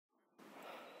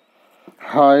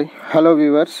Hi hello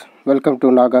viewers, welcome to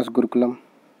Nagas గురుకులం.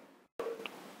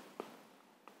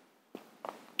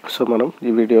 So మనం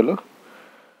ఈ వీడియోలో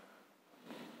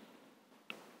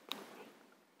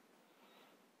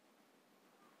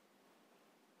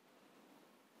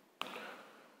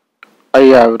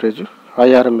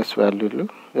ఐఆర్ఎంఎస్ వాల్యూలు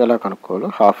ఎలా కనుక్కోవాలో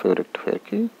హాఫ్ వేవ్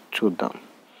రెక్టిఫైర్కి చూద్దాం.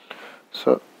 సో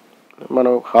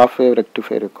మనం హాఫ్ వేవ్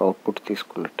రెక్టిఫైర్ యొక్క అవుట్పుట్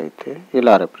తీసుకున్నట్టయితే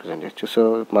ఇలా రిప్రజెంట్ చేయొచ్చు. సో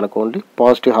మనకు ఓన్లీ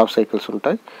పాజిటివ్ హాఫ్ సైకిల్స్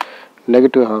ఉంటాయి,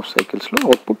 నెగిటివ్ హాఫ్ సైకిల్స్లో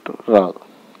అవుట్పుట్ రాదు,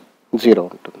 జీరో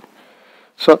ఉంటుంది.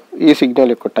 సో ఈ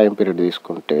సిగ్నల్ యొక్క టైం పీరియడ్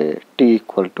తీసుకుంటే t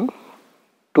 =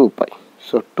 2π.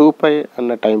 సో 2π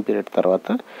అన్న టైం పీరియడ్ తర్వాత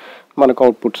మనకు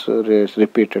అవుట్పుట్స్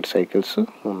రిపీటెడ్ సైకిల్స్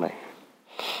ఉన్నాయి.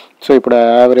 సో ఇప్పుడు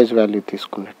యావరేజ్ వాల్యూ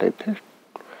తీసుకున్నట్టయితే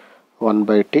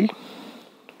 1/t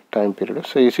టైం పీరియడ్.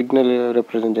 సో ఈ సిగ్నల్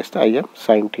రిప్రజెంట్ చేస్తే Im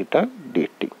sin θ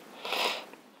dt.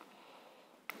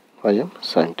 Im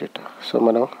sin θ. So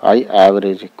మనం I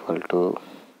average equal to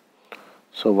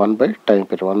so 1/టైం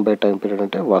period. 1/టైం period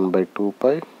అంటే 1/2π.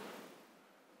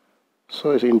 So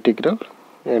integral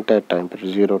entire time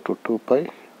period 0 to 2π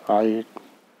I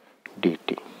dt.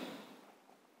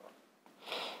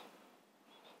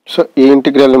 So ఈ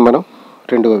ఇంటిగ్రల్ని మనం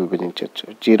రెండుగా విభజించవచ్చు.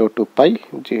 0 to π,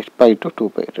 π to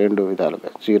 2π రెండు విధాలుగా.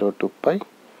 0 to π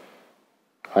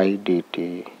I dt,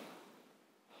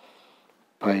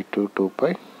 π to 2π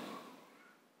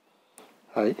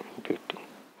I dt.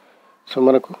 So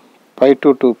మనకు π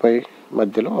to 2π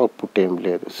మధ్యలో అవుట్పుట్ ఏం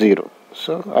లేదు, జీరో.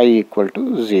 సో I =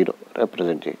 0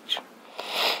 రిప్రజెంట్ చేయొచ్చు.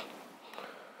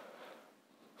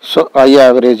 So I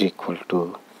average equal to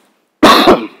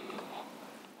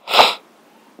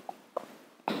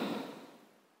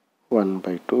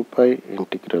 1/2π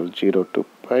integral 0 to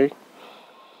π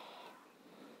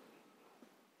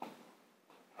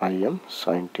Im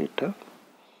sin θ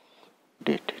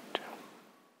dt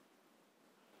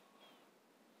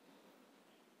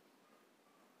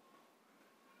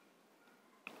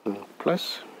plus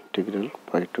integral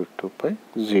π to 2π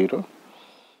 0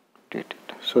 dt.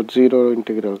 So 0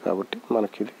 integral కాబట్టి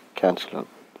మనకి ఇది క్యాన్సిల్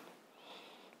అవుతుంది.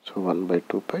 So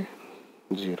 1/2π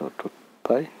 0 to π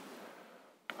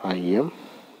Im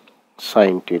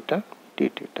sin θ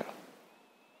dθ.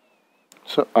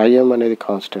 So Im అనేది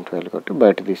కాన్స్టెంట్ వాల్యూ కాబట్టి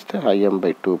బయట తీస్తే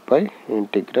Im/2π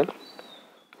integral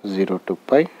 0 to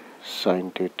π sin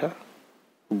θ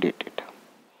dθ.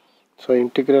 So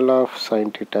integral of sin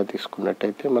θ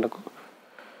తీసుకున్నట్టయితే మనకు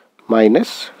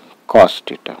minus cos θ.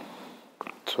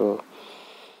 So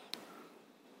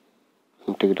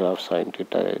integral of sin θ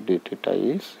dθ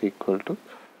is equal to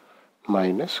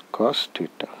minus cos θ.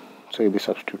 So ఇది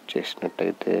substitute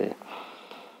చేసినట్టయితే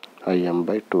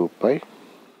Im/2π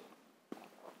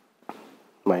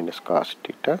minus cos θ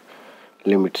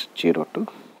limits 0 to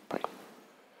π.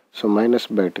 So minus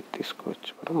బయటకు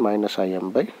తీసుకోవచ్చు మనం. Minus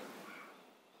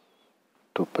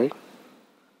Im/2π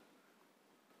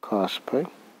cos π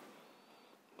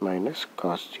minus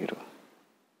cos 0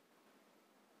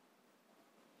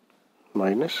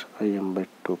 minus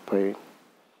Im/2π.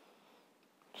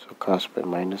 So cos π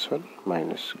 -1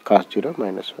 minus cos 0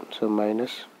 -1. So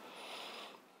minus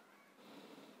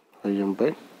Im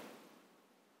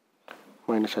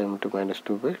into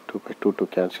 -2/2π 2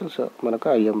 cancel. So మనకు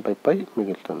Im/π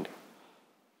మిగులుతుంది.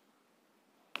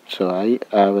 So I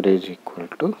average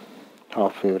equal to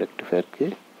half wave రెక్టిఫైర్కి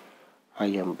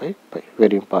Im/π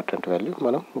very important value,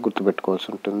 మనం గుర్తుపెట్టుకోవాల్సి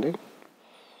ఉంటుంది.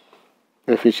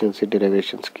 Efficiency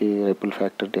డెరివేషన్స్కి, ripple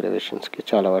factor డెరివేషన్స్కి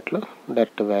చాలా వాటిలో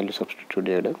direct value substitute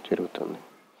చేయడం జరుగుతుంది.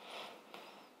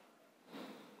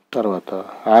 తర్వాత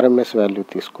RMS value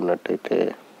తీసుకున్నట్టయితే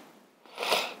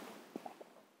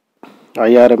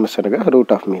ఐఆర్ఎంఎస్ అనగా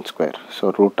root of mean square. So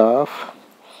root of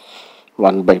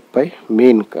 1/π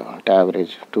mean అంటే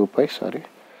యావరేజ్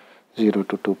 0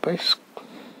 to 2π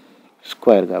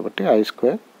స్క్వేర్ కాబట్టి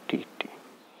I² dt.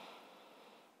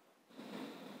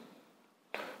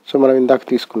 సో మనం ఇందాక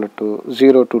తీసుకున్నట్టు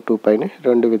 0 to 2πని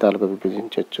రెండు విధాలుగా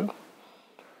విభజించవచ్చు.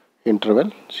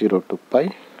 Interval 0 to π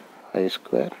I²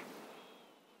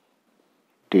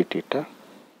 dθ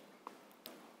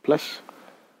plus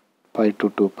π to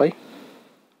 2π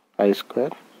I²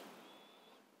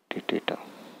 dθ.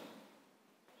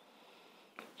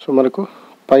 So మనకు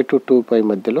π to 2π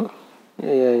మధ్యలో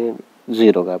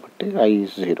జీరో కాబట్టి I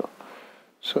is 0.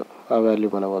 సో ఆ వాల్యూ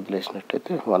మనం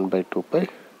వదిలేసినట్టయితే 1/2π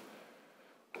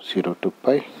 0 to π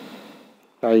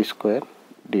I²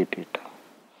 dθ.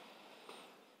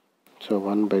 So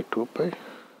 1/2π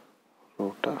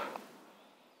root of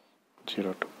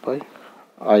 0 to π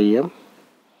Im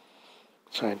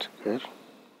sin square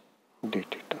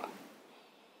dθ.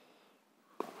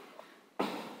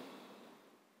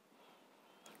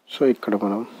 So ఇక్కడ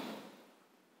మనం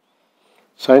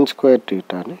sine square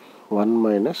టీటాని 1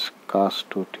 minus cos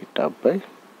 2 theta by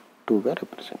 2గా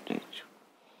represent చేయొచ్చు.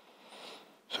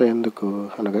 So ఎందుకు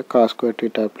అనగా cos square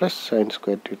theta plus sine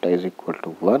square theta is equal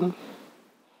to 1.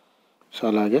 So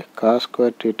అలాగే cos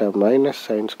square theta minus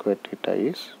sine square theta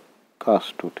is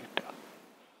cos 2 theta.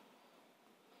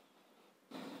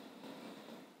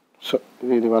 So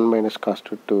ఇది 1 minus cos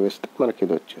 2 వేస్తే మనకి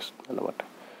ఇది వచ్చేస్తుంది అనమాట.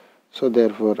 So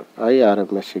there four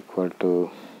IRMS equal to,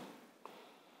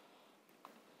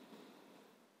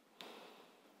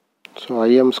 so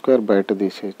IM square బయట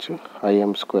తీసేయచ్చు.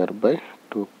 IM square by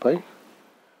 2π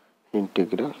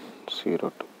integral 0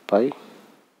 to π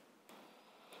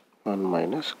 1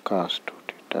 minus cos 2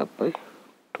 theta by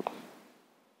 2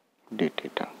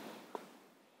 dθ.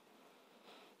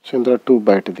 So ఇందులో 2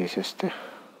 బయట తీసేస్తే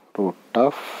root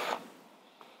of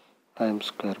IM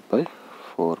square by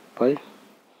 4π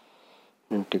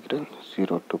integral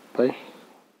 0 to π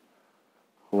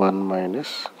 1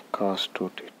 minus cos 2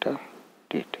 theta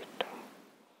dθ.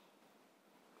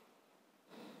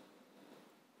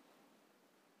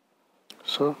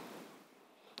 So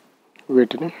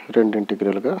వీటిని రెండు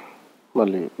ఇంటిగ్రల్గా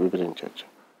మళ్ళీ విభజించవచ్చు.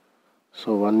 So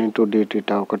 1 into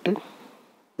dθ ఒకటి,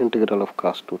 ఇంటిగ్రల్ ఆఫ్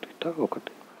కాస్ 2 టీటా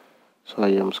ఒకటి. So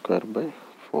IM square by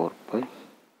 4π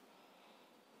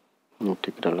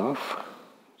integral of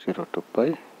 0 to π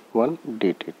 1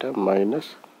 dθ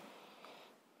minus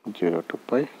 0 to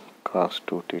π cos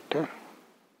 2 theta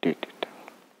dθ.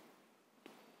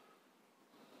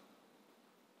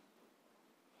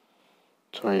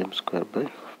 So IM square by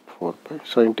 4π.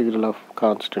 So integral of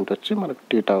constant వచ్చి మనకు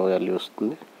theta value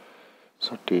వస్తుంది.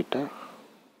 So theta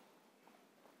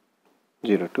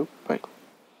 0 to π.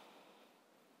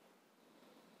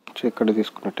 So ఇక్కడ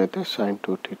తీసుకున్నట్టయితే sin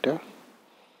 2 theta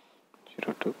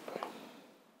 0 to π.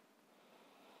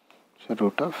 So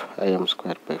root of IM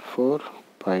square by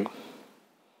 4π.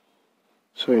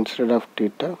 So instead of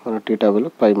theta మనం theta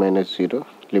విలువ π minus 0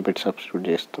 limit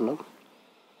substitute చేస్తున్నాం.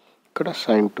 ఇక్కడ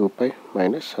sin 2π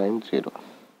minus sin 0.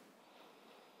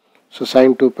 So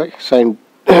sin 2π sin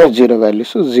 0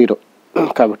 values 0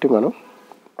 కాబట్టి మనం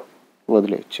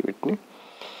వదిలేయచ్చు వీటిని.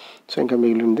 సో ఇంకా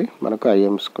మిగిలింది మనకు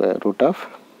IM square root of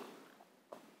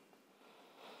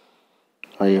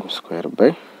IM square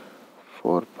by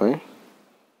 4π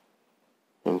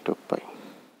into π.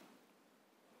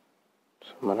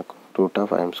 So మనకు root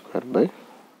of IM square by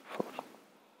 4.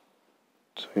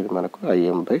 So ఇది మనకు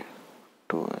IM బై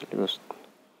 2 వాల్యూ వస్తుంది.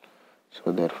 So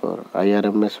there four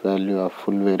IRMS value of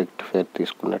full way rectifier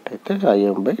తీసుకున్నట్టయితే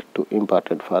IM బై 2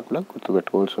 ఇంపార్టెంట్ ఫార్ములా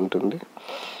గుర్తుపెట్టుకోవాల్సి ఉంటుంది.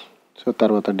 So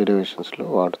తర్వాత డెరివేషన్స్లో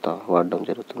వాడడం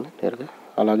జరుగుతుంది నేరుగా.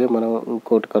 అలాగే మనం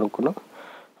ఇంకోటి కనుక్కున్నాం,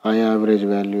 average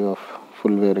value of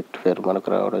full way rectifier మనకు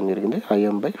రావడం జరిగింది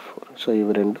IM బై 4. సో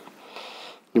ఇవి రెండు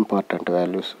ఇంపార్టెంట్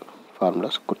వాల్యూస్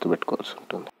ఫార్ములాస్ గుర్తుపెట్టుకోవాల్సి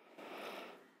ఉంటుంది.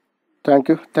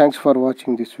 Thanks for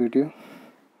watching this video.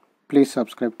 Please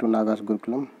subscribe to Nagas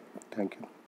గురుకులం. Thank you.